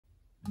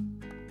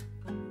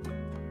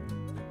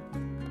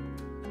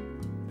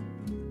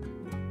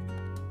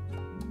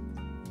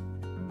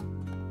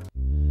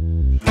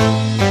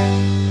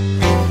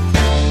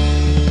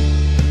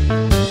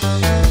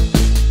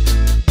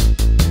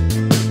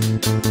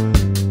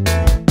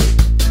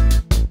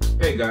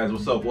Hey guys,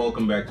 what's up?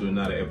 Welcome back to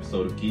another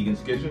episode of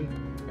Keegan's Kitchen.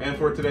 And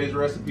for today's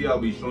recipe, I'll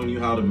be showing you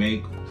how to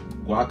make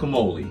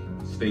guacamole.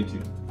 Stay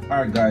tuned.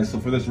 Alright guys, so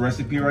for this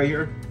recipe right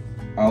here,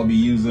 I'll be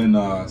using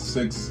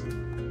 6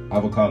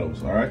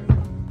 avocados, alright?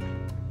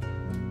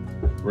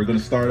 We're going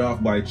to start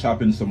off by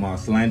chopping some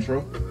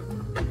cilantro.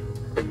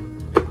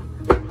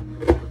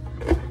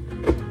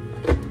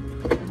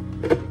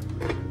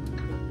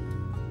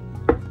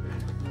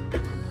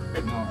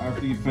 Now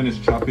after you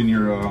finish chopping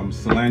your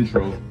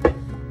cilantro,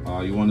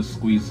 you want to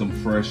squeeze some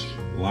fresh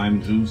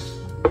lime juice.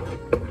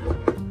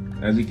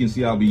 As you can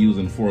see, I'll be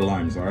using 4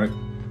 limes, all right?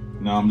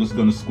 Now I'm just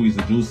going to squeeze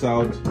the juice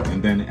out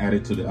and then add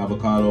it to the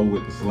avocado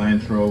with the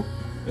cilantro,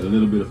 a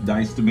little bit of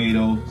diced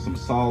tomato, some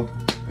salt,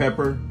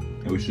 pepper,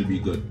 and we should be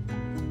good.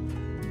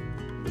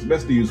 It's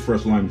best to use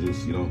fresh lime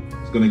juice, you know.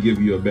 It's going to give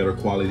you a better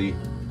quality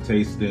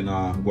taste than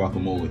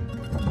guacamole.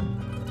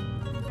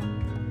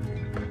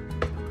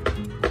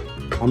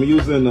 I'm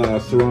using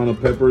serrano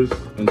peppers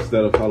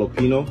instead of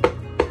jalapeno.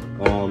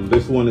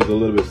 This one is a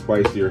little bit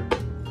spicier.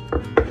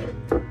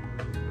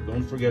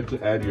 Don't forget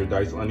to add your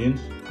diced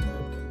onions.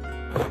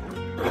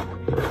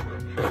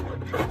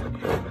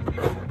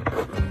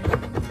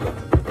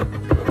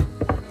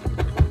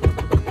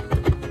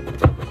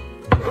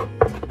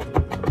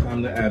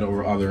 Time to add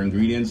our other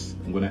ingredients.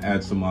 I'm going to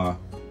add some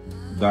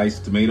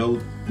diced tomato.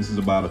 This is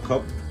about a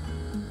cup.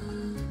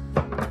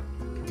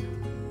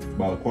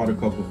 About a 1/4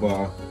 cup of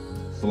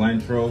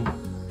cilantro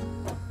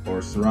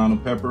or serrano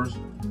peppers.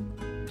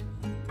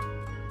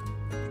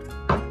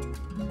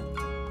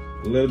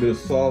 A little bit of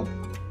salt,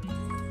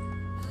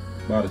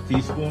 about a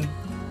teaspoon,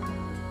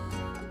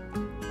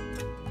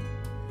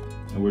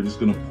 and we're just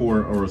going to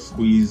pour or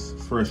squeeze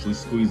freshly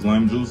squeezed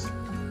lime juice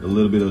a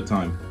little bit at a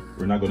time.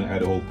 We're not going to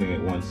add the whole thing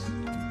at once.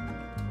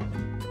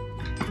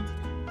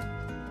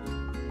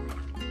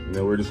 And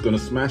then we're just going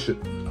to smash it.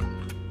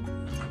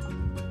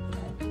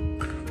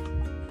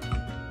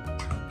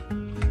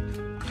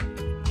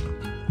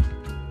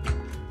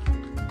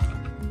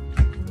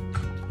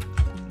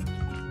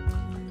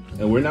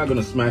 And we're not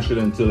gonna smash it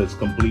until it's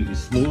completely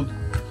smooth.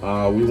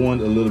 We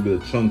want a little bit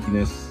of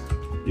chunkiness,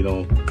 you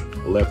know,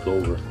 left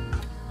over.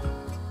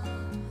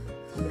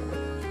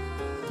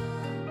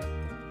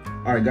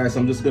 All right, guys,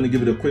 so I'm just gonna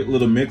give it a quick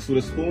little mix with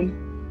a spoon,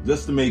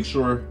 just to make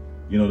sure,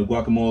 you know, the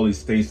guacamole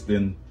is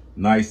tasting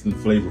nice and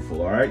flavorful,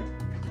 all right?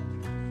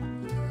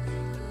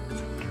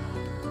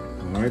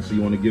 All right, so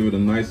you wanna give it a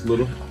nice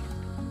little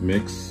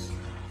mix.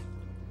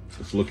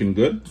 It's looking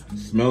good,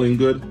 smelling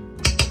good.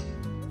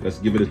 Let's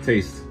give it a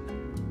taste.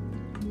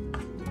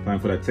 Time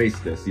for that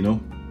taste test, you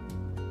know?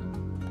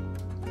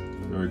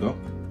 There we go.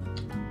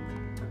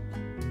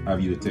 Have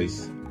you the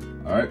taste.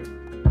 All right.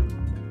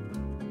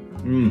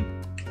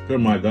 Oh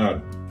my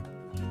God.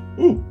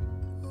 Ooh.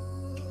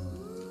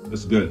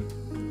 It's good.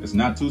 It's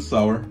not too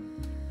sour,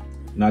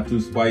 not too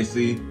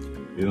spicy.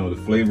 You know,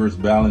 the flavors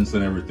balance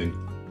and everything.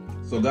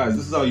 So guys,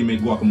 this is how you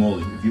make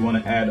guacamole. If you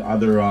want to add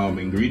other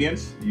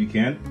ingredients, you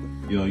can.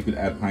 You know, you could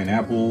add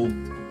pineapple,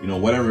 you know,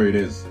 whatever it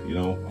is, you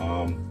know,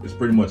 it's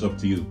pretty much up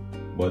to you.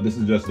 But this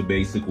is just the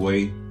basic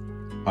way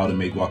how to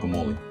make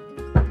guacamole.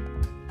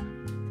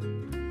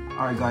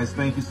 Alright guys,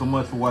 thank you so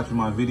much for watching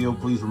my video.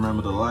 Please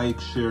remember to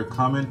like, share,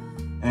 comment,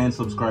 and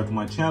subscribe to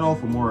my channel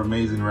for more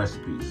amazing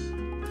recipes.